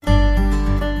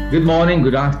Good morning,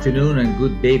 good afternoon, and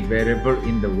good day wherever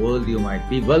in the world you might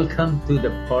be. Welcome to the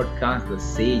podcast, The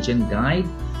Sage and Guide.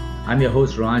 I'm your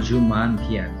host, Raju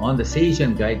Mankian. On the Sage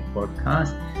and Guide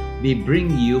podcast, we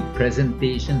bring you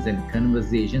presentations and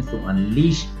conversations to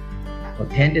unleash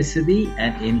authenticity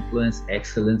and influence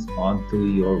excellence onto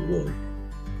your world.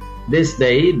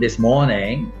 This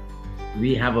morning,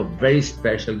 we have a very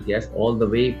special guest all the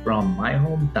way from my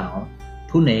hometown,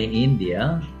 Pune,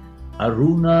 India.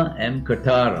 Aruna M.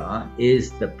 Katara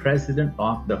is the president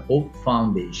of the Hope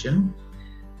Foundation,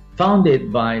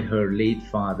 founded by her late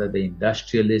father, the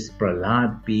industrialist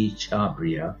Prahlad P.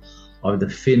 Chabria of the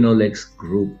Phenolics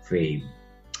Group fame.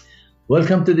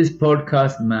 Welcome to this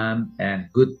podcast, ma'am, and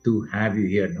good to have you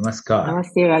here. Namaskar.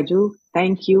 Namaste, Raju.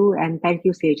 Thank you, and thank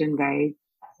you, Sage and Guide,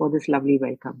 for this lovely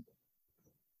welcome.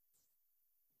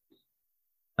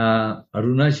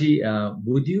 Arunaji,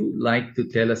 would you like to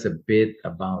tell us a bit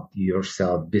about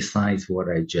yourself besides what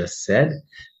I just said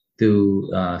to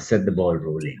set the ball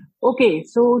rolling? Okay,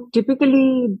 so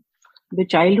typically the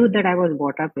childhood that I was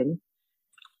brought up in,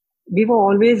 we were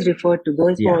always referred to,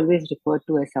 girls were always referred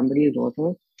to as somebody's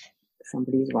daughter,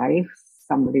 somebody's wife,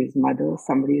 somebody's mother,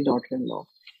 somebody's daughter-in-law.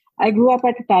 I grew up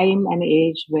at a time and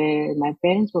age where my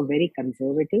parents were very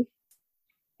conservative,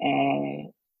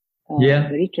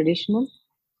 very traditional.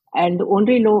 And the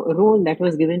only role that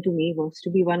was given to me was to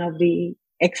be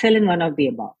excel in one of the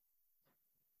above.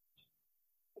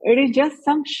 It is just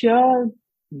some sheer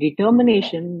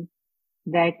determination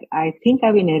that I think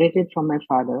I've inherited from my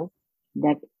father,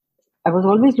 that I was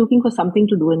always looking for something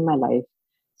to do in my life.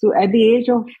 So at the age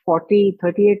of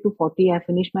 38 to 40, I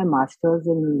finished my master's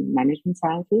in management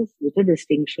sciences with a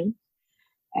distinction.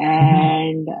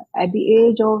 And at the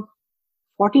age of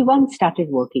 41, started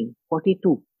working,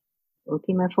 42.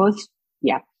 Okay, my first,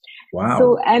 Wow.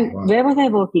 So, where was I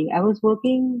working? I was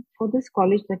working for this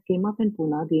college that came up in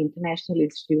Pune, the International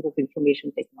Institute of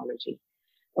Information Technology.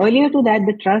 Earlier to that,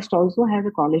 the trust also has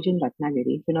a college in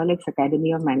Ratnagiri, Phenolics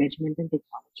Academy of Management and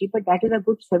Technology, but that is a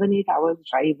good 7-8 hours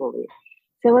drive away.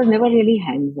 So I was never really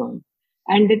hands-on.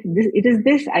 And it is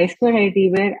this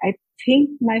I2IT where I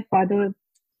think my father,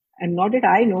 and not that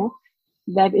I know,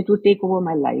 that it would take over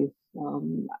my life.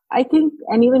 I think,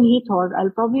 and even he thought, I'll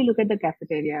probably look at the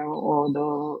cafeteria or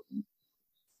the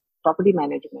property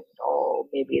management or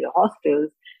maybe the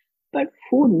hostels, but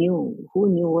who knew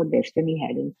what destiny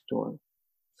had in store.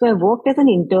 So I worked as an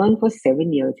intern for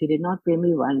 7 years. He did not pay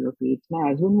me 1 rupee. It's my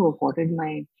husband who afforded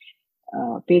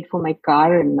paid for my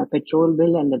car and my petrol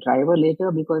bill and the driver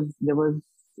later, because there was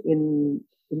in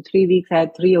 3 weeks, I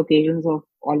had 3 occasions of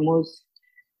almost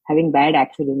having bad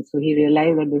accidents. So he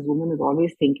realized that this woman is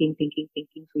always thinking. So he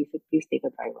said, please take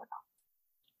a driver now.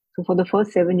 So for the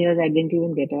first 7 years, I didn't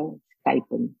even get a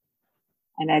stipend.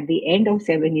 And at the end of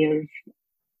 7 years,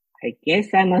 I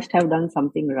guess I must have done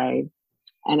something right.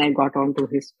 And I got onto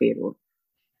his payroll.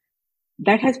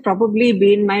 That has probably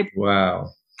been my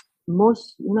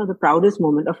most, the proudest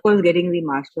moment. Of course, getting the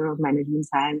Master of Management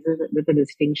Sciences with a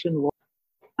distinction was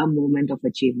a moment of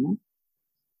achievement.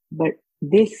 But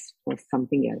this was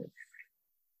something else.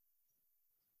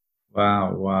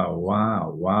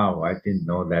 Wow. I didn't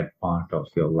know that part of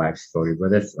your life story, but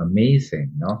that's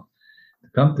amazing, no?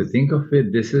 Come to think of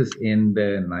it, this is in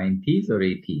the 90s or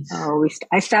 80s?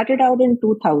 I started out in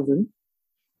 2000.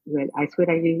 Well,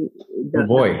 I2IT,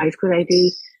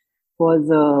 I2IT was,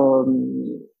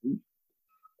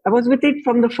 I was with it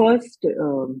from the first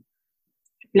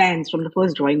plans, from the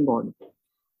first drawing board.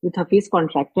 With Hafiz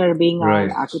Contractor being our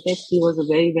architect, he was a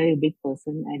very, very big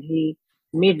person, and he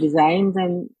made designs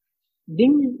and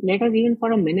didn't let us even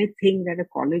for a minute think that a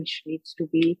college needs to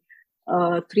be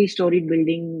a 3-story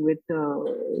building with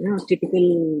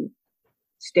typical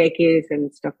staircase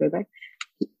and stuff like that.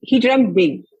 He dreamt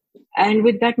big, and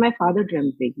with that, my father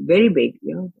dreamt big, very big,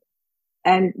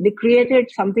 And they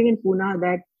created something in Pune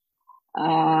that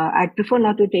I'd prefer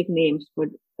not to take names, but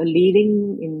a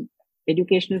leading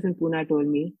educationist in Pune told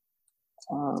me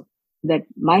that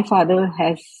my father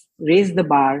has raised the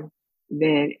bar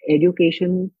where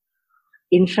education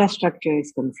infrastructure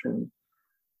is concerned.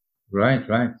 Right.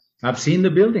 I've seen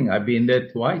the building. I've been there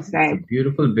twice. Right. It's a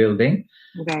beautiful building.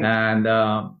 Right. And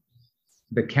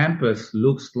the campus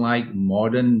looks like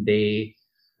modern day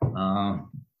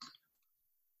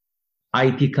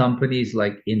IT companies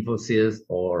like Infosys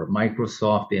or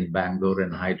Microsoft in Bangalore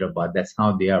and Hyderabad. That's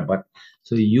how they are. But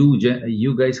so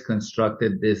you guys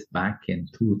constructed this back in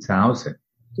 2000.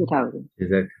 2000. Is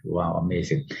that wow?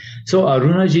 Amazing. So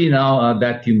Arunaji, now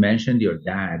that you mentioned your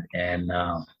dad, and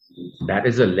that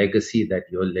is a legacy that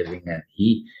you're living, and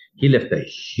he left a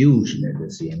huge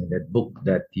legacy. I mean, that book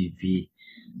that we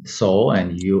saw,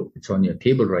 and it's on your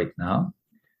table right now.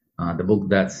 The book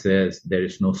that says there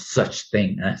is no such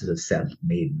thing as a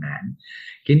self-made man.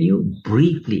 Can you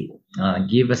briefly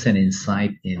give us an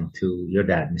insight into your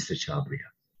dad, Mr. Chabria?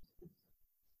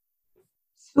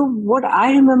 So what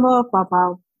I remember of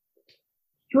Papa,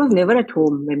 he was never at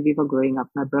home when we were growing up.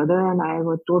 My brother and I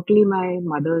were totally my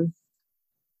mother's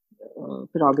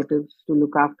prerogatives to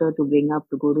look after, to bring up,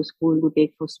 to go to school, to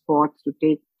take for sports, to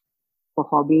take for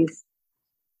hobbies.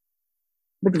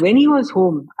 But when he was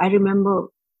home, I remember,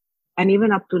 and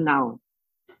even up to now,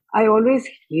 I always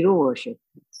hero worship.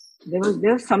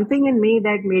 There was something in me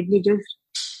that made me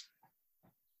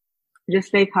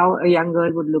just like how a young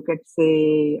girl would look at,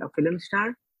 say, a film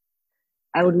star.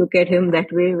 I would look at him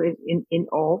that way in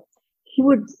awe. He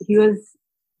was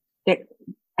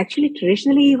actually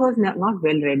traditionally he was not well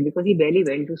read because he barely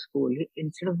went to school.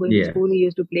 Instead of going to school, he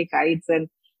used to play kites and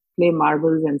play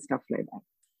marbles and stuff like that.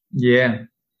 Yeah.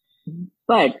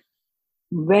 But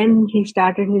when he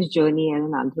started his journey as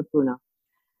an entrepreneur,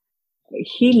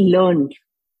 he learned,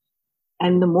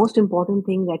 and the most important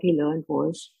thing that he learned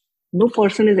was no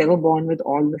person is ever born with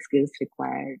all the skills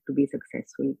required to be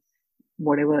successful,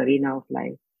 whatever arena of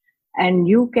life. And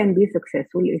you can be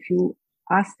successful if you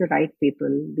ask the right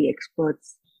people, the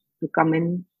experts, to come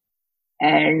in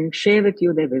and share with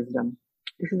you their wisdom.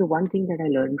 This is the one thing that I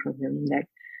learned from him, that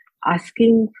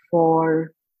asking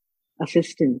for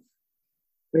assistance.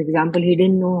 For example, he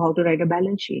didn't know how to write a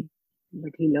balance sheet,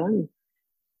 but he learned.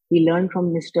 He learned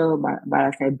from Mr.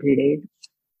 Barasaheb Bhide.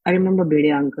 I remember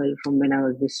Bhide uncle from when I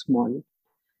was this small.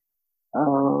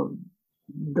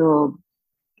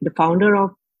 The founder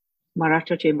of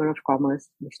Maharashtra Chamber of Commerce,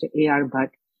 Mr. A.R. Bhatt.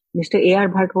 Mr. A.R.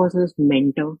 Bhatt was his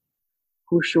mentor,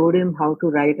 who showed him how to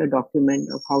write a document,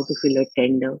 of how to fill a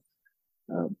tender.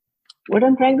 What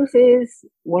I'm trying to say is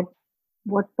what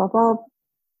Papa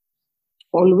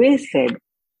always said.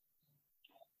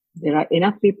 There are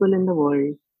enough people in the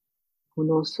world who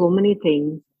know so many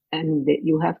things, and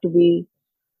you have to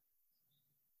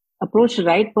approach the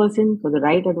right person for the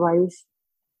right advice.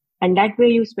 And that way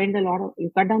you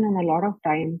cut down on a lot of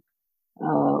time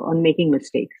on making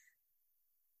mistakes.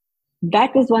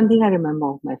 That is one thing I remember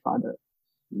of my father.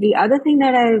 The other thing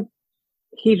that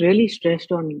he really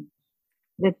stressed on,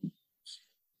 that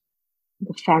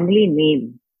the family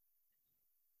name.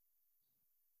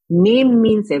 Name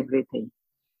means everything.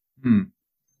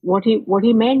 What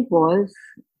he meant was,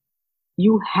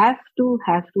 you have to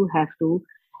have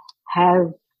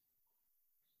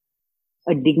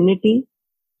a dignity,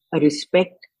 a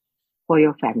respect for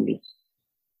your family.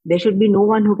 There should be no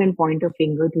one who can point a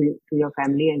finger to your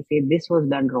family and say, this was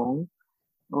done wrong,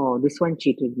 or this one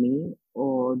cheated me,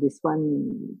 or this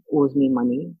one owes me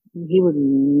money. He would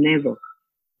never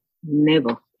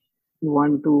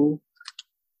want to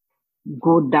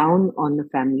go down on the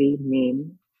family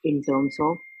name in terms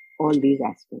of all these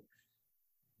aspects.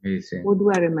 Amazing. What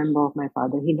do I remember of my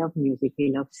father? He loved music.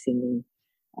 He loved singing.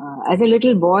 As a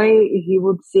little boy, he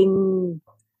would sing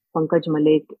Pankaj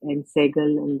Malik and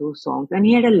Segal and those songs. And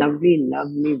he had a lovely,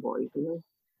 lovely voice,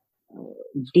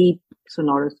 deep,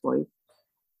 sonorous voice.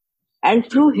 And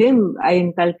through him, I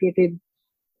inculcated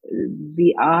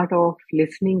the art of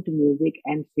listening to music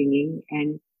and singing.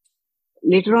 And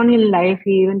later on in life,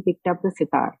 he even picked up the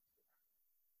sitar.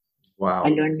 Wow. I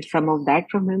learned some of that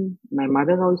from him. My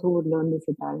mother also would learn the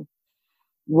sitar.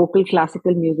 Vocal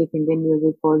classical music, Indian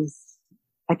music was,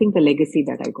 I think, the legacy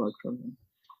that I got from him.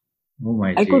 Oh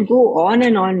my I could go on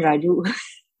and on, Raju.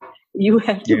 You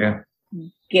have to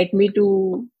get me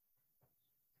to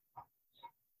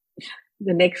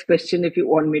the next question if you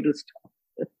want me to stop.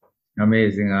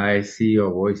 Amazing. I see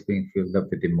your voice being filled up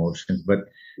with emotions. But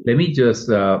let me just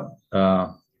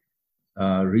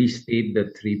restate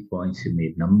the 3 points you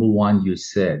made. Number one, you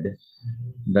said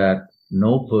that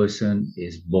no person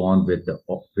is born with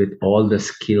all the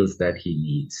skills that he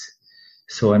needs.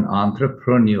 So an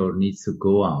entrepreneur needs to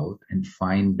go out and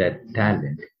find that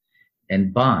talent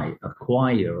and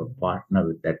acquire a partner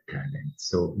with that talent.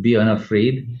 So be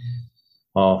unafraid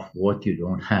of what you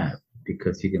don't have,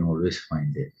 because you can always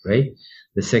find it, right?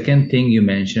 The second thing you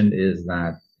mentioned is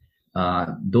that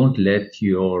don't let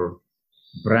your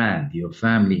brand, your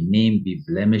family name be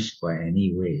blemished by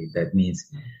any way. That means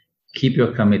keep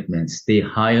your commitment, stay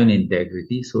high on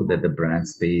integrity so that the brand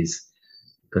stays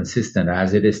consistent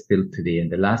as it is still today. And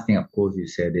the last thing, of course, you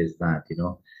said is that,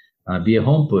 be a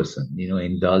home person,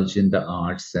 indulge in the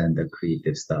arts and the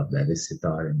creative stuff, that is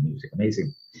sitar and music.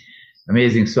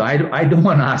 Amazing. So I don't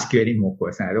want to ask you any more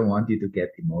questions. I don't want you to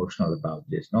get emotional about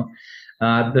this. No,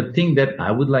 the thing that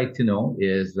I would like to know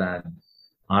is that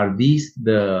Are these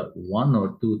the one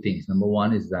or two things? Number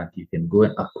one is that you can go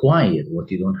and acquire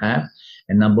what you don't have.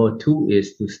 And number two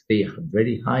is to stay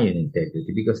very high in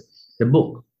integrity, because the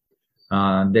book,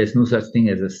 there's no such thing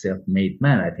as a self-made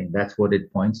man. I think that's what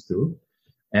it points to.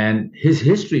 And his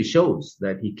history shows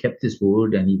that he kept his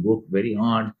word and he worked very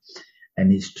hard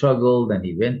and he struggled and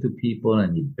he went to people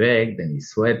and he begged and he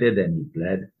sweated and he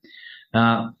bled.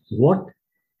 What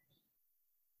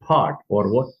part or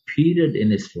what period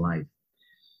in his life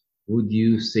would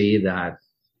you say that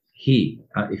he,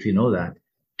 if you know that,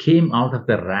 came out of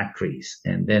the rat race?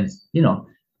 And then,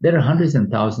 there are hundreds and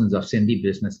thousands of Sindhi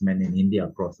businessmen in India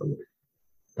across the world,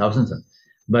 thousands of,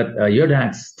 but your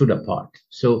dad stood apart.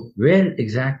 So where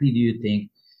exactly do you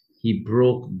think he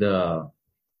broke the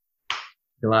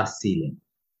glass ceiling?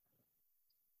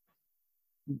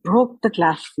 Broke the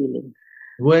glass ceiling.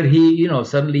 Where he,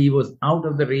 suddenly he was out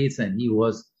of the race and he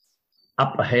was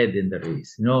up ahead in the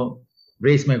race.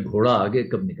 Race mein ghoda aage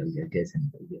kab nikal gaya, kaise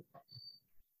nikal gaya?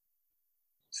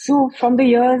 So from the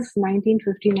years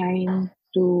 1959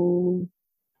 to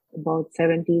about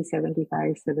 70,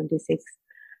 75, 76,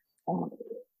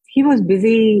 he was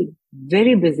busy,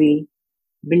 very busy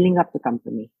building up the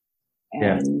company.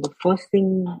 And the first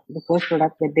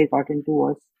product that they got into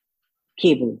was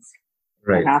cables.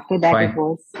 Right. And after that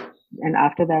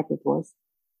it was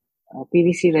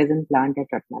PVC resin plant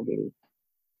at Ratnagiri.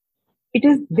 It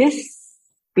is this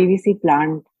PVC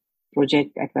plant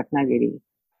project at Ratnagiri,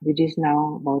 which is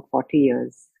now about 40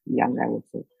 years young, I would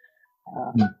say.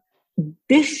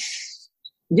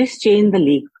 This changed the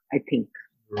league, I think.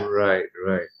 Right.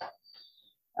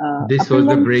 This was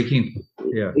the breaking.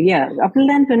 Yeah. Up till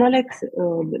then, Phenolics,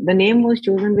 the name was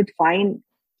chosen with fine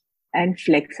and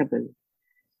flexible.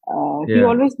 He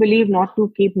always believed not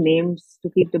to keep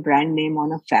the brand name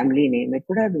on a family name. It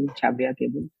could have been Chabia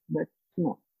Cable, but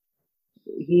no.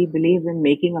 He believed in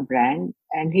making a brand,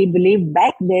 and he believed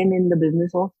back then in the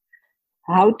business of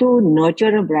how to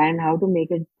nurture a brand, how to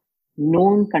make it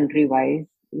known countrywide.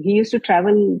 He used to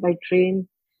travel by train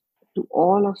to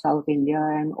all of South India,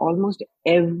 and almost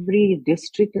every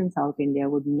district in South India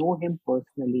would know him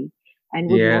personally and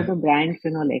would know the brand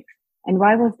Phenolics. And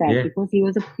why was that? Yeah. Because he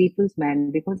was a people's man,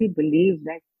 because he believed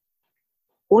that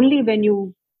only when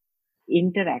you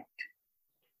interact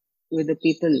with the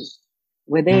people,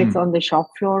 whether it's on the shop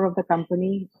floor of the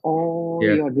company or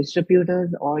your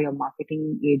distributors or your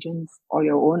marketing agents or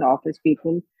your own office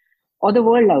people or the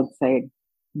world outside,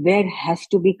 there has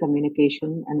to be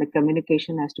communication, and the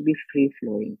communication has to be free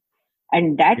flowing.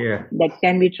 And that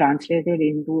can be translated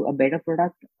into a better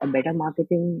product, a better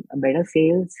marketing, a better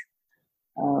sales.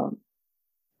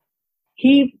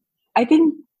 I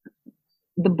think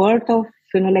the birth of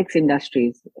Phenolics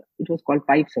Industries, it was called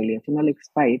Pipes earlier, Phenolics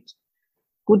Pipes,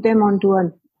 put them on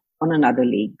another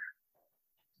league.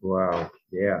 Wow.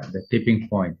 Yeah. The tipping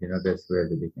point, that's where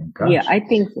they became cash. Yeah, I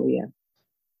think so. Yeah.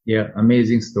 Yeah.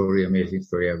 Amazing story. I've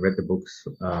read the books,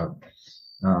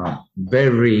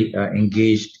 very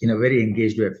engaged, in a very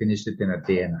engaged way. I finished it in a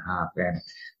day and a half. And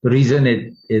the reason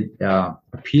it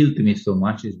appealed to me so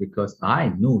much is because I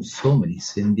know so many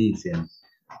Sindhis in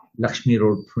Lakshmi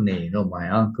Road, Pune, my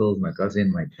uncles, my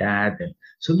cousin, my dad, and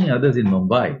so many others in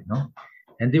Mumbai,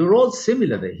 and they were all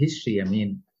similar. The history,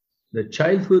 the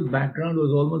childhood background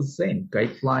was almost the same.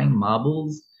 Kite flying,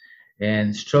 marbles,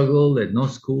 and struggle at no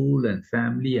school and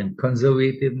family and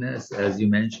conservatism, as you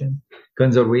mentioned.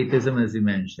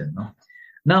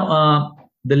 Now,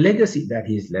 the legacy that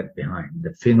he's left behind,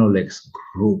 the Phenolics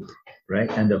Group, right,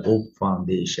 and the Hope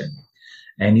Foundation.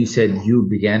 And you said you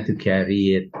began to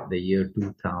carry it the year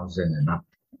 2000 and up.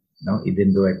 He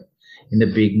didn't do it in the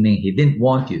beginning. He didn't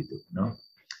want you to.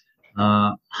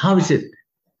 How is it?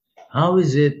 How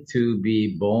is it to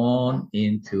be born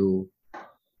into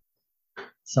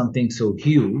something so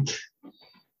huge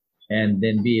and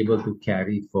then be able to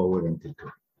carry forward into it?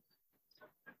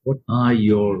 What are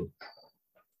your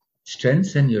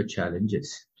strengths and your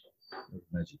challenges?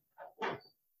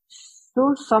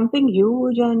 So something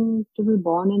huge, and to be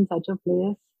born in such a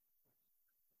place,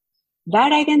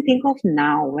 that I can think of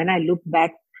now when I look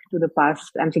back to the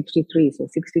past. I'm 63, so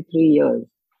 63 years.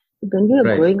 When we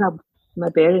were growing up, my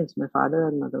parents, my father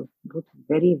and mother, both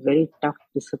very, very tough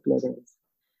disciplinarians.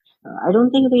 I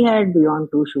don't think we had beyond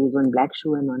two shoes, one black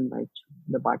shoe and one white shoe,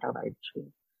 the Bata white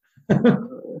shoe.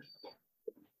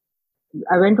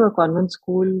 I went to a convent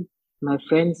school. My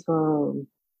friends were,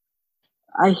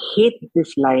 I hate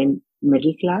this line,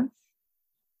 middle class,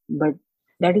 but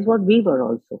that is what we were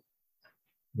also.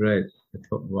 Right.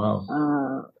 Wow.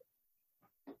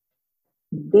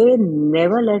 They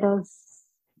never let us,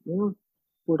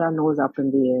 put our nose up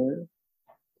in the air.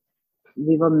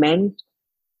 We were meant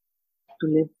to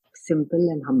live simple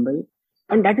and humble.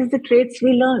 And that is the traits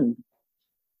we learn.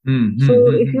 Mm, So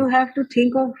mm, if mm, you have to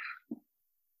think of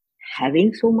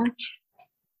having so much,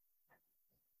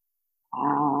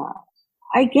 uh,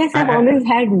 I guess I've I, always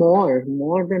had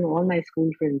more than all my school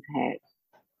friends had.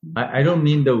 I don't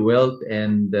mean the wealth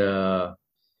and the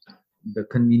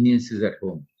conveniences at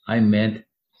home. I meant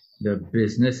the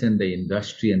business and the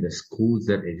industry and the schools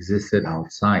that existed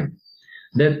outside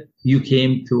that you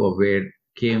came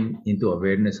into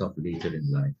awareness of later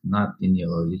in life, not in your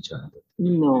early childhood.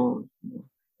 No, no.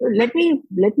 So let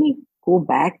me go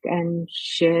back and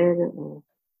share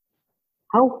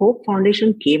how Hope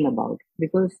Foundation came about,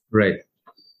 because Right.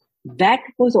 that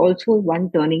was also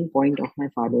one turning point of my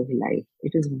father's life.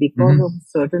 It is because of Mm-hmm.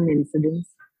 certain incidents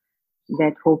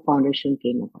that Hope Foundation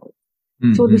came about.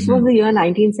 So this was Mm-hmm. the year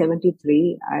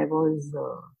 1973. I was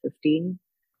 15.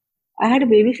 I had a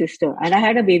baby sister, and I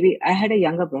had a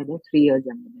younger brother, 3 years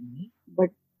younger than me. But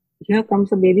here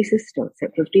comes a baby sister,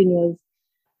 15 years.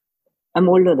 I'm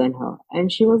older than her.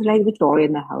 And she was like the toy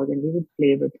in the house, and we would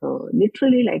play with her,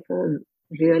 literally like a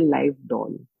real life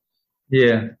doll.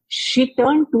 Yeah. She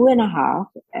turned 2.5,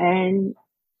 and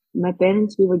my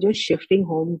parents, we were just shifting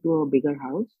home to a bigger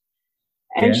house.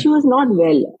 And Yeah. she was not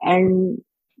well. And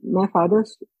my father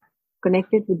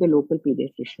connected with the local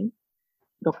pediatrician,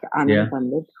 Dr. Anand Yeah.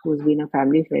 Pandit, who's been a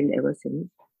family friend ever since.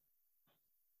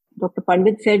 Dr.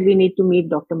 Pandit said we need to meet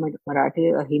Dr.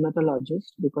 Marathe, a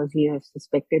hematologist, because he has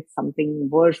suspected something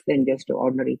worse than just an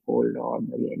ordinary cold or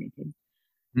ordinary anything.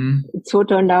 Mm. It so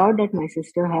turned out that my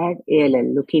sister had ALL,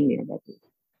 leukemia, that is.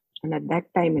 And at that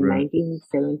time in Right.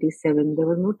 1977, there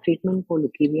was no treatment for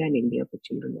leukemia in India for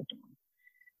children at all.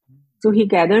 So he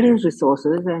gathered his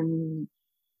resources and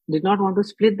did not want to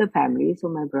split the family. So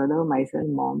my brother, myself,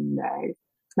 mom, dad,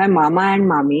 my mama and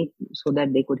mommy, so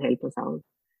that they could help us out.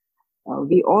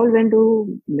 We all went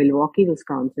to Milwaukee,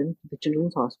 Wisconsin, the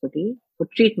Children's Hospital for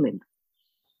treatment.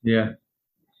 Yeah.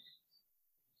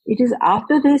 It is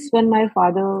after this when my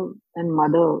father and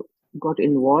mother got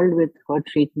involved with her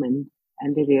treatment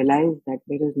and they realized that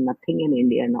there is nothing in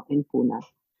India, in Pune.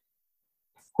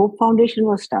 Hope Foundation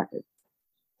was started.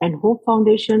 And Hope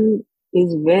Foundation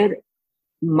is where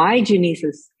my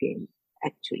genesis came,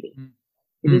 actually.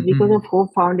 It is because Mm-hmm. of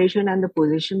Hope Foundation and the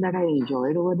position that I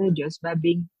enjoyed over there just by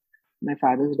being my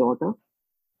father's daughter.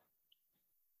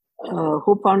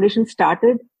 Hope Foundation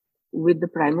started with the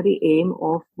primary aim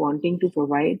of wanting to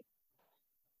provide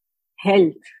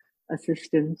health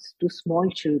assistance to small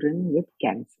children with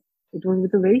cancer. It was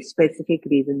with a very specific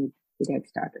reason it had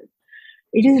started.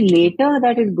 It is later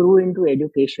that it grew into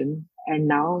education, and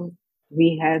now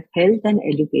we have health and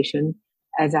education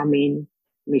as our main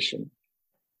mission.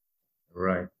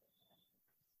 Right.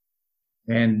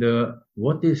 And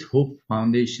what is Hope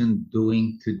Foundation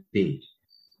doing today,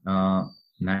 uh,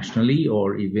 nationally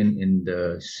or even in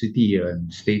the city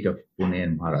and state of Pune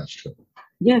and Maharashtra?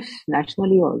 Yes,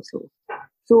 nationally also.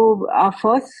 So our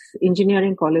first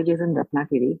engineering college is in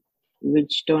Ratnagiri,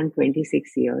 which turned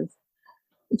 26 years.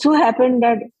 It so happened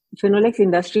that Phenolics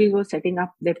Industries was setting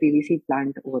up their PVC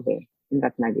plant over there in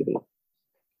Ratnagiri.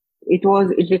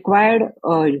 It required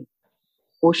a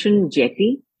ocean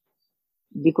jetty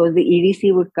because the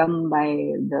EDC would come by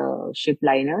the ship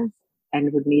liners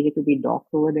and would need it to be docked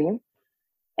over there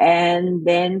and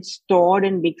then stored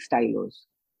in big silos.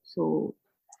 So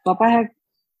Papa had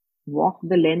walked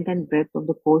the length and breadth of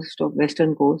the coast of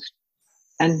western coast,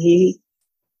 and he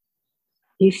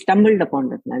stumbled upon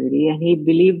Ratnagiri, and he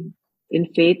believed in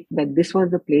faith that this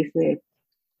was the place where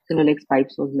Phenolics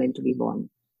Pipes was meant to be born.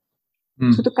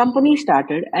 So Mm. the company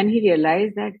started, and he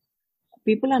realized that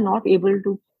people are not able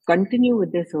to continue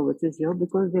with their services here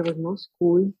because there was no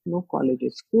schools, no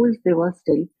colleges. Schools there were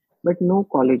still, but no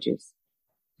colleges.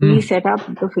 So he Mm. set up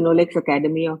the Phenolics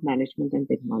Academy of Management and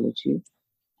Technology.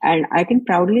 And I can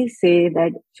proudly say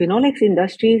that Phenolics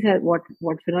Industries what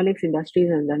Phenolics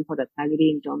Industries has done for Ratnagiri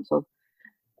in terms of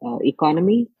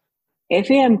economy.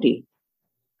 FAMT,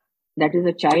 that is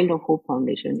a child of Hope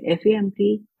Foundation,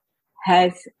 FAMT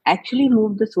has actually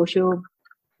moved the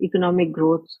socio-economic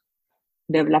growth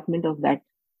development of that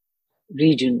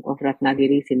region of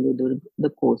Ratnagiri, Sindhudurg, the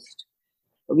coast.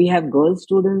 We have girl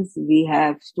students, we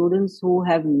have students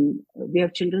we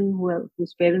have children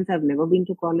whose parents have never been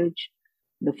to college,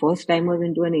 the first timers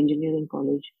into an engineering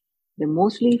college. They're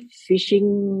mostly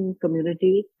fishing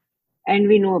community, and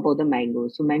we know about the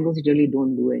mangoes. So mangoes really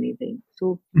don't do anything.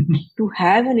 So to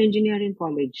have an engineering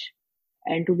college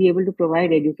and to be able to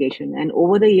provide education and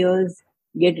over the years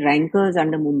get rankers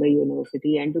under Mumbai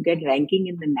University and to get ranking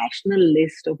in the national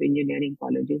list of engineering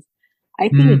colleges, I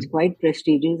think it's Mm. quite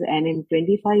prestigious. And in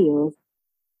 25 years,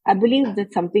 I believe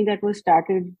that something that was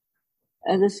started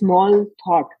as a small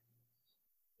thought,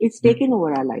 it's taken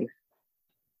over our life.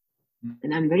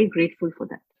 And I'm very grateful for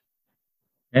that.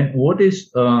 And what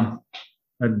is a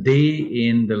day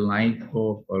in the life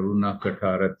of Aruna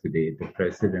Katara today, the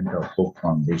president of Hope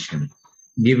Foundation?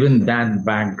 Given that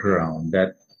background,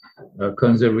 that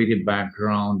conservative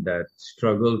background, that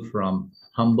struggle from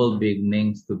humble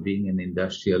beginnings to being an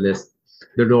industrialist,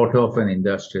 the daughter of an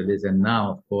industrialist, and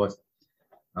now, of course,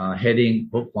 heading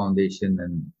Hope Foundation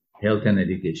and health and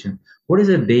education. What is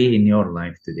a day in your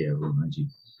life today, Arunaji?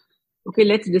 Okay,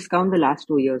 let's discount the last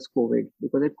 2 years COVID,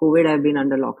 because at COVID I've been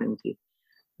under lock and key.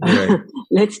 Right.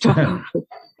 Let's talk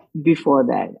before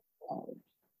that.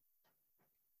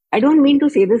 I don't mean to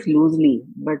say this loosely,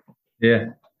 but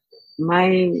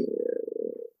my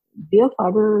dear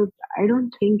father, I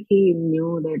don't think he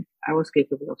knew that I was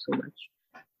capable of so much.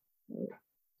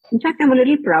 In fact, I'm a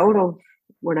little proud of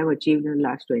what I've achieved in the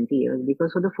last 20 years,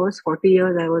 because for the first 40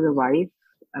 years, I was a wife,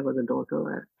 I was a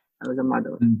daughter, I was a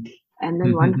mother. And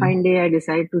then one fine day, I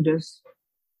decided to just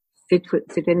sit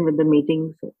in with the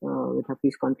meetings with a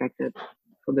piece contractor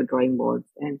for the drawing boards,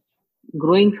 and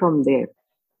growing from there.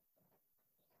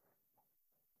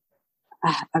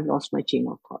 I've lost my chain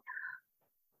of thought.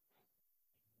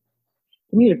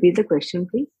 Can you repeat the question,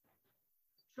 please?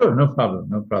 Sure, no problem.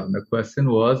 The question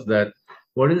was that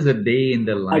what is a day in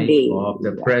the life of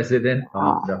the president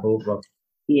of the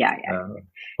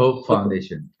Hope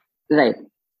Foundation? Right.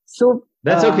 So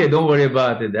that's okay. Don't worry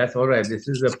about it. That's all right. This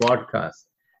is a podcast.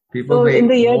 People in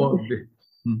the year.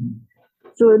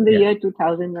 So in the year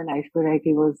 2000, when Iceberg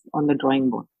was on the drawing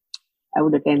board, I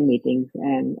would attend meetings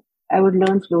and I would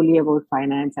learn slowly about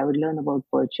finance. I would learn about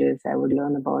purchase. I would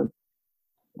learn about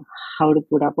how to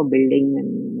put up a building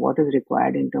and what is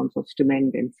required in terms of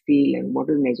cement and steel and what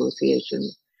is negotiation.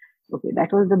 Okay,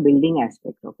 that was the building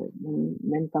aspect of it. And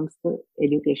then comes the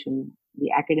education,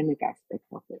 the academic aspect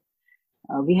of it.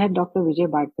 We had Dr. Vijay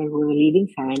Bhatkar, who was a leading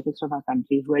scientist of our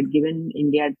country, who had given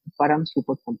India Param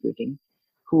supercomputing,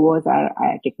 who was our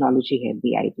technology head,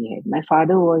 the IT head. My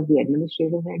father was the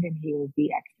administrative head and he was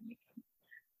the academic head.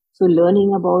 So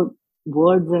learning about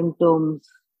words and terms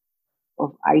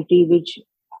of IT, which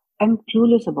I'm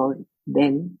clueless about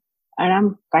then, and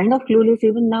I'm kind of clueless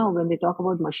even now when they talk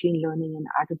about machine learning and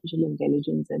artificial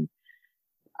intelligence and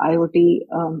IoT.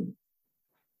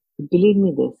 Believe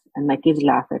me this, and my kids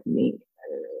laugh at me,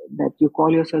 that you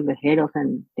call yourself the head of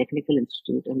an technical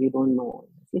institute and you don't know all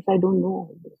this. If I don't know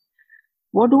all this,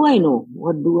 what do I know?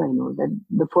 What do I know? That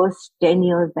the first 10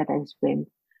 years that I spent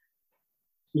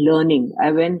learning,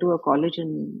 I went to a college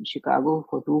in Chicago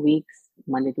for 2 weeks,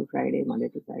 Monday to Friday,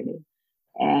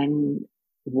 and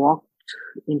walked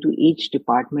into each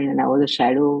department, and I was a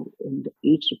shadow in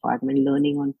each department,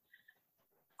 learning on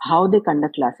how they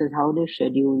conduct classes, how they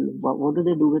schedule, what do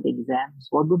they do with exams,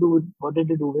 what do they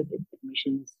do with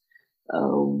admissions,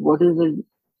 what is the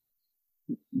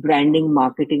branding,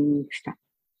 marketing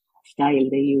style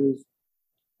they use.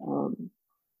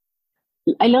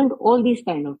 I learned all these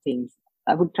kind of things.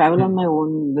 I would travel on my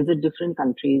own, visit different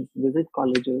countries, visit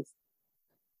colleges.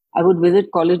 I would visit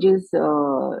colleges,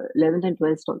 11th and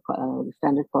 12th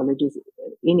standard colleges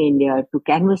in India to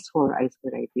canvass for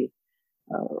Iceberg IP.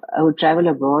 I would travel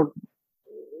abroad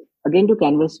again to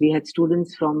canvas. We had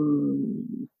students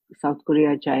from South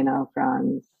Korea, China,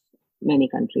 France, many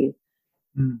countries.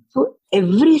 So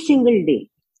every single day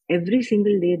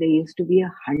there used to be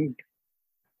a hunt,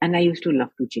 and I used to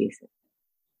love to chase it.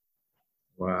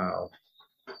 Wow.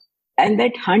 And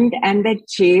that hunt and that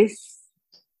chase,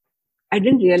 I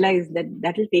didn't realize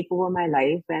that will take over my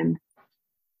life and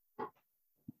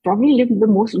probably lived the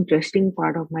most interesting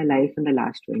part of my life in the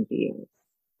last 20 years.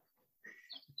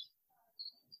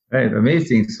 Right,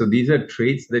 amazing. So these are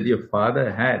traits that your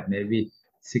father had maybe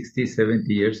 60,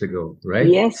 70 years ago, right?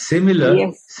 Yes.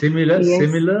 Similar,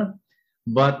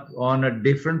 but on a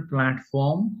different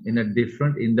platform, in a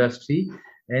different industry,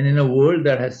 and in a world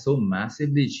that has so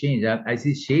massively changed. I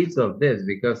see shades of this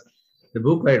because the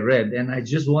book I read, and I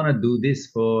just want to do this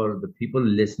for the people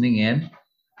listening in,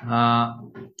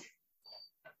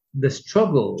 the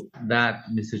struggle that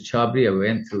Mr. Chabria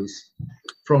went through is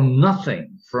from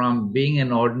nothing, from being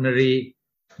an ordinary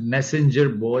messenger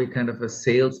boy, kind of a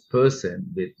salesperson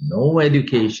with no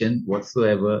education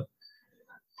whatsoever,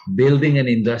 building an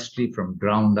industry from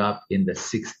ground up in the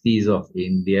 60s of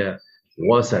India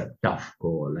was a tough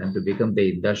call. And to become the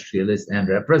industrialist and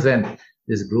represent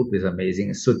this group is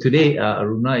amazing. So today,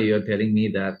 Aruna, you're telling me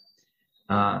that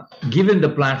given the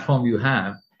platform you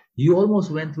have, you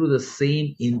almost went through the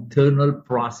same internal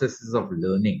processes of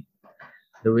learning.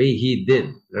 the way he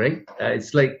did, right?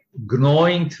 It's like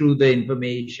gnawing through the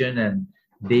information and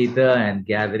data and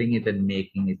gathering it and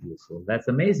making it useful. That's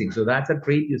amazing. So that's a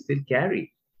trait you still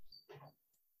carry.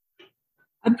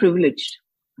 I'm privileged.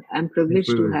 I'm privileged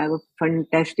to Privilege. have a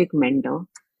fantastic mentor.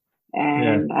 Yeah.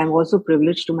 And I'm also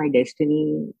privileged to my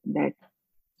destiny that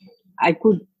I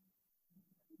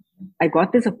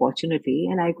got this opportunity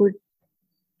and I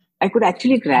could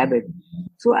actually grab it.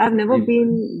 So I've never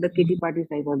been the kitty party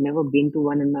type. I've never been to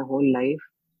one in my whole life.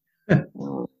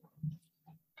 Uh,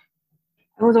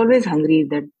 I was always hungry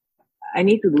that I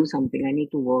need to do something. I need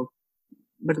to work,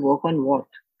 but work on what?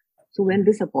 So when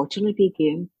this opportunity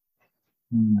came,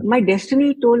 my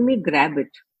destiny told me grab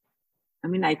it. I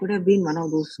mean, I could have been one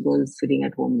of those girls sitting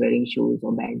at home wearing shoes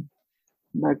or bags,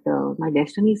 but my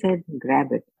destiny said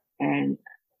grab it. And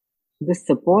the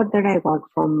support that I got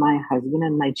from my husband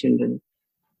and my children,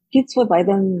 kids were by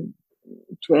then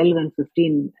 12 and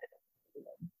 15.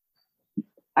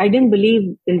 I didn't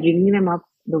believe in bringing them up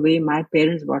the way my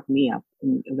parents brought me up,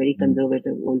 in a very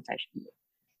conservative, old-fashioned way.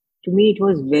 To me, it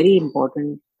was very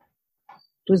important.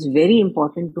 It was very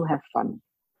important to have fun.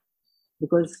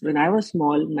 Because when I was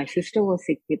small, my sister was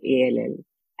sick with ALL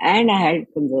and I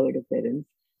had conservative parents.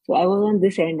 So I was on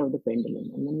this end of the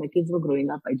pendulum. And when my kids were growing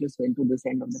up, I just went to this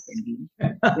end of the pendulum.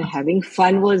 Where having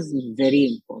fun was very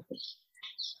important.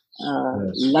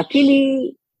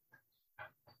 Luckily,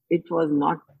 it was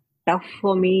not tough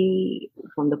for me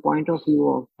from the point of view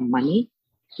of money,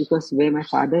 because where my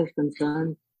father is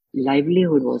concerned,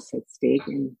 livelihood was at stake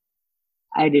and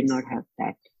I did not have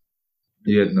that.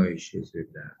 You had no issues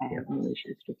with that. I have no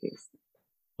issues to face.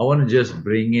 I want to just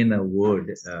bring in a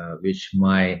word which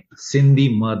my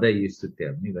Sindhi mother used to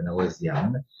tell me when I was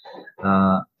young,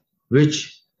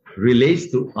 which relates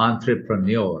to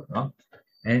entrepreneur. No?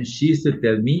 And she used to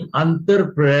tell me,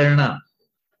 Antarprerna.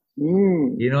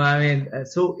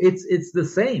 So it's the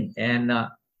same. And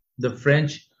the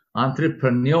French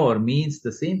entrepreneur means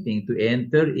the same thing, to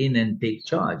enter in and take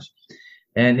charge.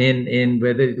 And in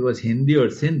whether it was Hindi or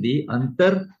Sindhi,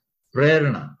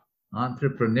 Antarprerna,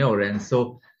 entrepreneur. And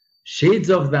so shades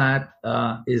of that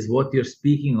is what you're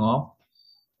speaking of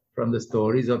from the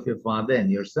stories of your father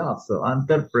and yourself. So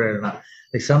Antarprerna,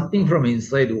 like something from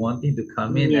inside wanting to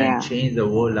come in and change the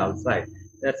world outside.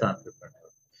 That's entrepreneur.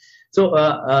 So,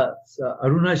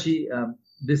 Arunashi,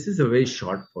 this is a very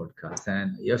short podcast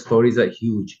and your stories are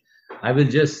huge. I will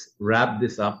just wrap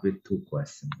this up with two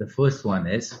questions. The first one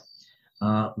is,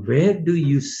 where do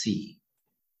you see,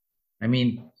 I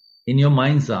mean, in your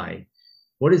mind's eye,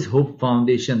 what is Hope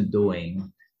Foundation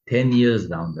doing 10 years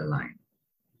down the line?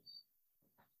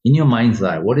 In your mind's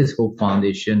eye, what is Hope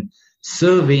Foundation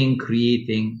serving,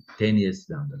 creating 10 years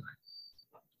down the line?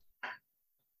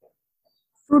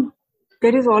 So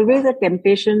there is always a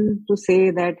temptation to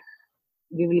say that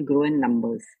we will grow in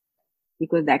numbers,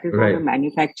 because that is what a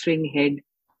manufacturing head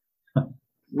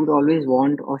would always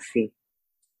want or say.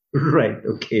 Right.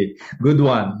 Okay. Good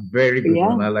one. Very good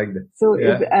one. I like that. So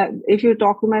if you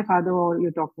talk to my father or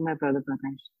you talk to my brother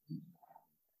Prakash,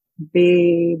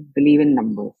 they believe in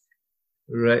numbers.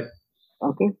 Right.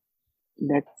 Okay.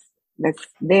 That's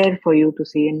there for you to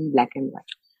see in black and white.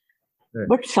 Right.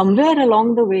 But somewhere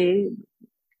along the way,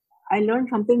 I learned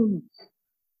something,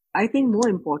 I think, more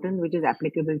important, which is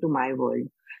applicable to my world.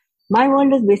 My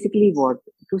world is basically what?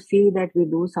 To see that we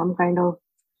do some kind of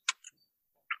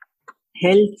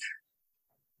health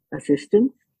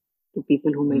assistance to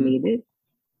people who may need it,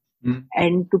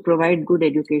 and to provide good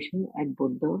education at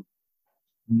both the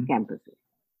campuses.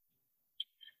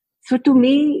 So to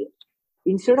me,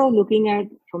 instead of looking at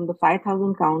from the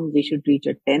 5,000 count, we should reach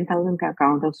a 10,000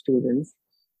 count of students.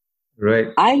 Right.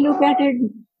 I look at it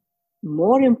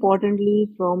more importantly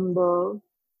from the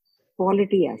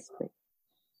quality aspect.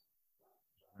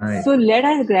 Right. So let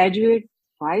us graduate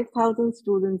 5,000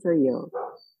 students a year,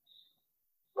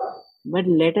 but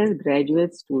let us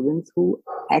graduate students who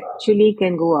actually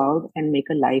can go out and make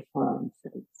a life for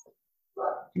themselves.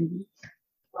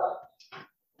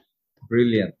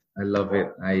 Brilliant. I love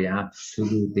it. I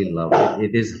absolutely love it.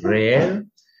 It is rare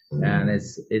and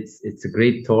it's a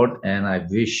great thought, and I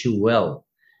wish you well.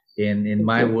 In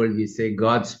my world, we say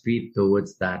Godspeed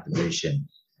towards that vision.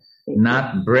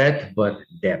 Not breadth, but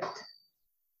depth.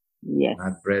 Yes.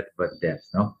 Not breadth, but depth.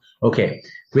 No? Okay,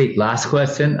 great. Last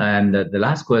question. And the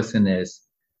last question is,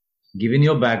 given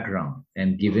your background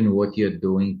and given what you're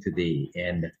doing today,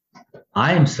 and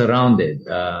I am surrounded,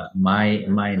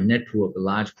 my network, a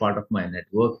large part of my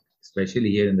network, especially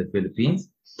here in the Philippines,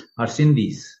 are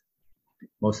Sindhis.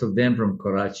 Most of them from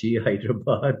Karachi,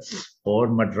 Hyderabad, or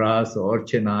Madras, or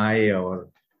Chennai,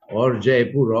 or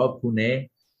Jaipur, or Pune.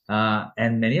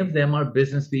 and many of them are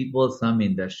business people, some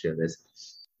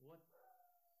industrialists.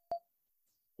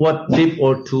 What tip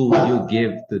or two would you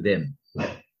give to them?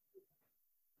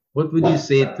 What would you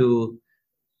say to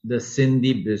the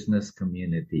Sindhi business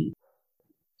community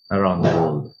around the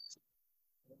world?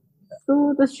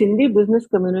 So the Sindhi business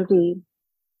community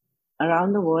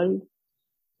around the world,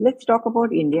 let's talk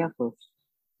about India first.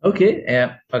 Okay,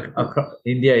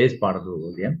 India is part of the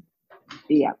world, yeah?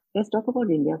 Yeah, let's talk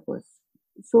about India first.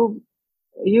 So,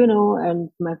 you know, and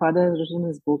my father has written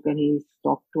his book and he's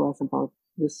talked to us about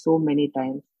this so many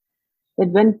times, that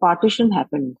when partition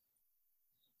happened,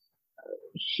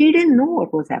 he didn't know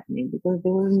what was happening because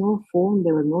there was no phone,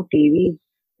 there was no TV,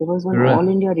 there was one Right. All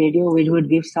India radio which would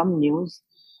give some news.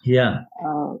 Yeah.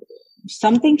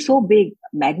 Something so big,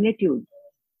 magnitude.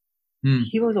 Hmm.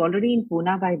 He was already in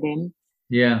Pune by then.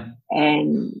 Yeah.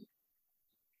 And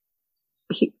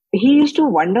he used to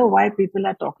wonder why people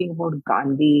are talking about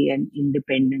Gandhi and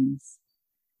independence,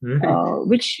 Right.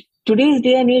 which today's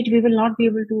day and age we will not be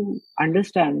able to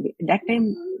understand. That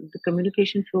time the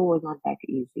communication flow was not that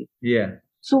easy. Yeah.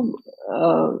 So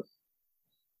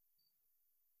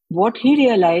what he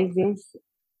realized is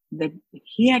that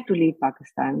he had to leave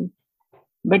Pakistan,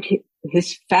 but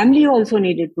his family also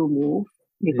needed to move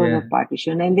because of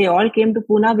partition, and they all came to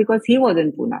Pune because he was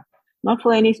in Pune. Not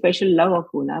for any special love of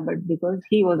Pune, but because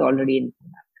he was already in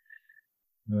Pune.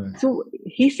 Right. So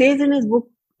he says in his book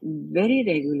very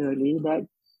regularly that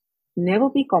never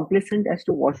be complacent as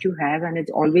to what you have, and it's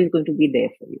always going to be there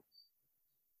for you.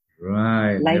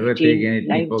 Right. Never take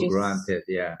anything for granted.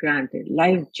 Yeah. Granted.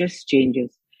 Life just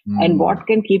changes. And what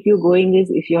can keep you going is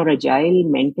if you're agile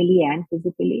mentally and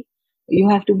physically, you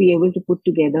have to be able to put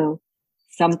together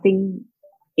something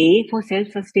A, for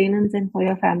self-sustenance and for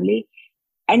your family,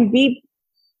 and B,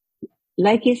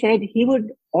 like he said, he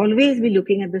would always be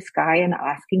looking at the sky and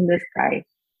asking the sky,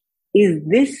 is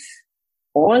this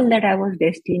all that I was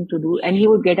destined to do? And he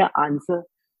would get an answer,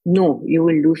 no, you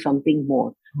will do something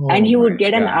more. And he would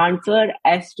get an answer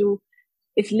as to,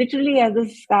 it's literally as the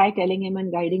sky telling him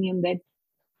and guiding him that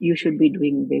you should be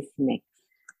doing this next.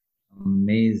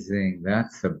 Amazing.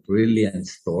 That's a brilliant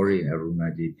story,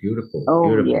 Aruna ji. Beautiful. Oh,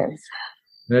 beautiful. Yes.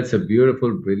 That's a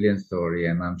beautiful, brilliant story,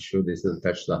 and I'm sure this will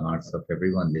touch the hearts of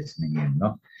everyone listening in.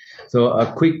 No? So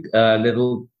a quick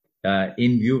little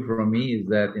in view from me is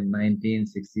that in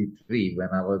 1963, when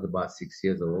I was about 6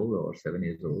 years old or 7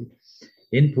 years old,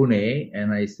 in Pune,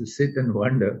 and I used to sit and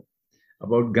wonder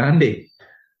about Gandhi.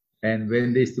 And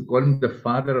when they used to call him the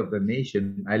father of the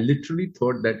nation, I literally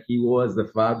thought that he was the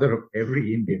father of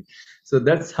every Indian. So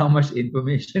that's how much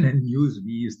information and news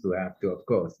we used to have to, of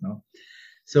course, no?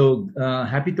 So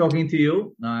happy talking to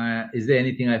you. Is there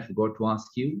anything I forgot to ask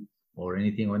you or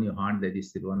anything on your heart that you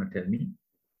still want to tell me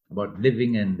about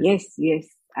living and... Yes.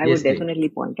 I would definitely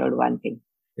point out one thing.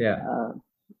 Yeah.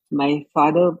 My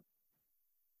father,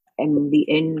 in the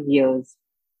end years,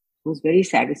 was very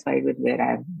satisfied with where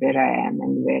I am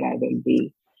and where I will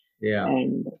be. Yeah.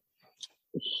 And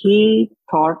he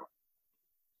thought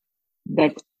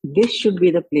that this should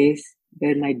be the place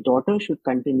where my daughter should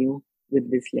continue with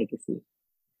this legacy.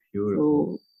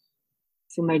 Beautiful.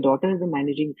 So my daughter is the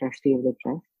managing trustee of the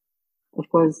trust. Of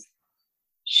course,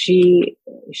 she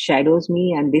shadows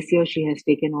me, and this year she has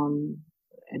taken on,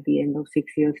 at the end of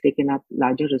 6 years, taken up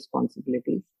larger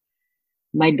responsibilities.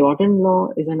 My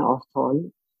daughter-in-law is an author,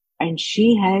 and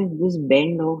she has this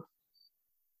bend of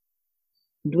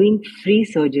doing free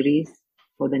surgeries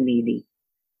for the needy.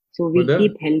 So we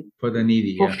keep help for the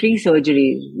needy, for free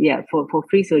surgeries. Yeah, for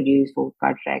free surgeries for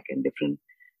cataract and different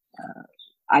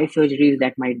eye surgeries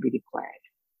that might be required.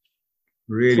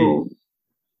 Really? So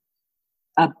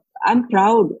I'm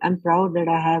proud that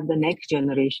I have the next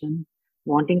generation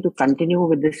wanting to continue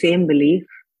with the same belief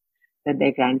that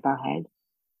their grandpa had.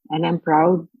 And I'm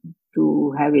proud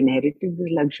to have inherited this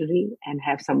luxury and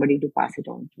have somebody to pass it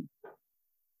on to.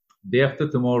 Day after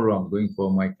tomorrow, I'm going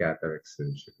for my cataract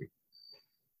surgery.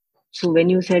 So when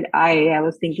you said I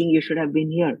was thinking you should have been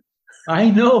here.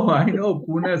 I know.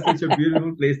 Pune is such a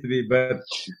beautiful place to be, but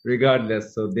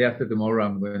regardless, so day after tomorrow,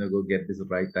 I'm going to go get this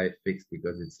right eye fixed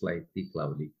because it's slightly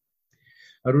cloudy.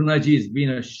 Aruna ji,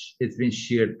 it's been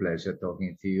sheer pleasure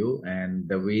talking to you, and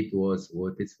the wait was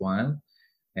worth its while,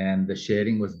 and the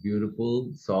sharing was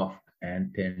beautiful, soft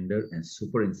and tender and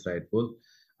super insightful.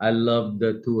 I love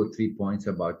the 2 or 3 points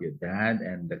about your dad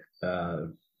and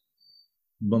the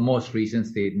most recent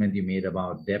statement you made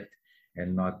about depth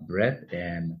and not breadth,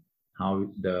 and how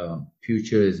the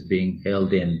future is being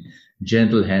held in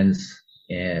gentle hands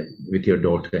with your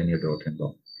daughter and your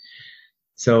daughter-in-law.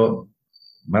 So,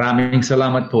 maraming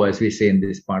salamat po, as we say in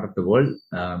this part of the world.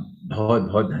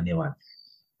 Bahut dhanyawad.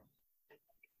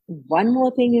 One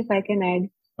more thing, if I can add.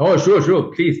 Oh,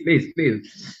 sure. Please.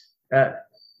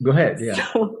 Go ahead. Yeah.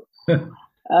 So,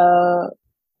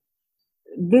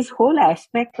 this whole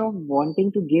aspect of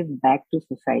wanting to give back to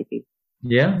society.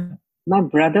 Yeah. My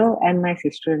brother and my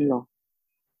sister-in-law,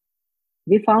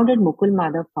 we founded Mukul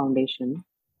Madhav Foundation.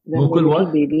 When Mukul the little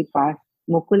what? baby passed,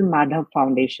 Mukul Madhav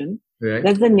Foundation. Right.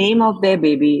 That's the name of their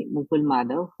baby, Mukul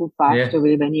Madhav, who passed Yeah.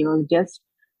 away when he was just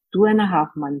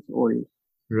 2.5 months old.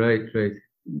 Right.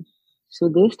 So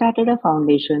they started a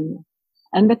foundation,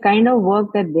 and the kind of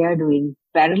work that they are doing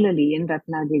parallelly in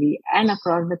Ratnagiri and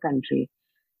across the country.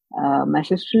 My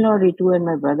sister-in-law Ritu and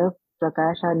my brother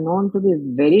Prakash are known to be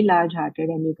very large-hearted,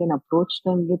 and you can approach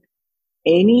them with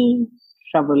any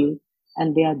trouble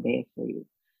and they are there for you.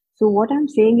 So what I'm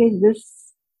saying is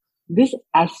this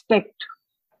aspect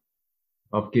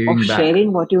Of giving of back.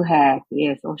 sharing what you have,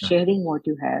 sharing what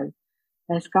you have,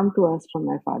 has come to us from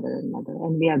my father and mother,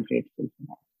 and we are grateful for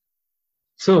that.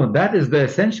 So that is the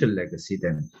essential legacy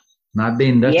then, not the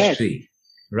industry,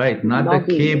 right? Not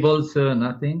the cables,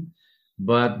 nothing,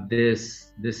 but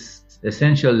this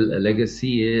essential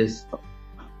legacy is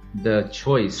the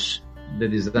choice, the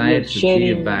desire to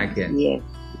give back and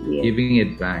giving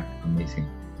it back. Amazing.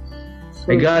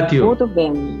 So I got you. Both of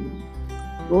them,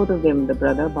 the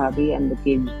brother, Bhabhi, and the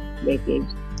kids, their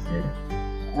kids,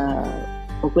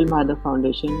 Mukul Madhav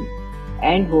Foundation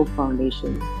and Hope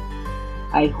Foundation.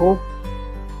 I hope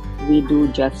we do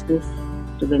justice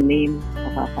to the name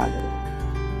of our father.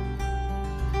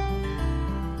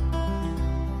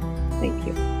 Thank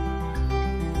you.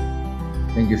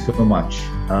 Thank you so much.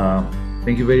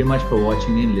 Thank you very much for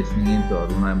watching in, listening in to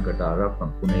Aruna Katara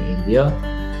from Pune, India,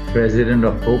 President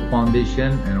of Hope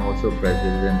Foundation and also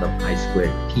President of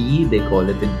I2P, they call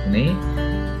it in Pune,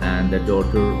 and the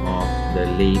daughter of the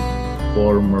late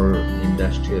former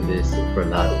industrialist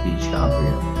Prahlad P.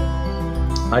 Shabria.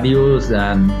 Adios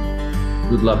and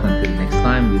good luck until next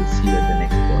time. We'll see you at the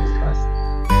next podcast.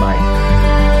 Bye.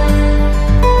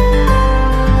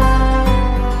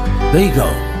 There you go.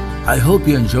 I hope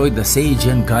you enjoyed the Sage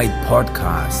and Guide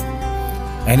podcast.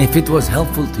 And if it was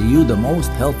helpful to you, the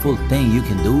most helpful thing you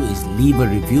can do is leave a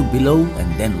review below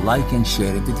and then like and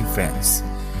share it with your friends.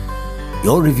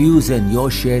 Your reviews and your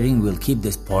sharing will keep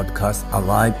this podcast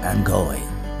alive and going.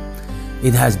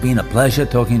 It has been a pleasure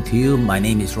talking to you. My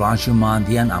name is Raju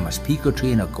Mandhian. I'm a speaker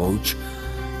trainer coach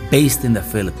based in the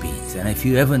Philippines. And if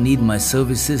you ever need my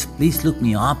services, please look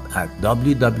me up at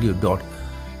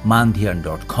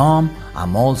www.mandhian.com.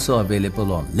 I'm also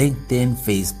available on LinkedIn,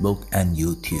 Facebook, and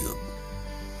YouTube.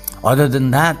 Other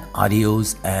than that,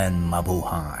 adios and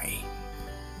mabuhay.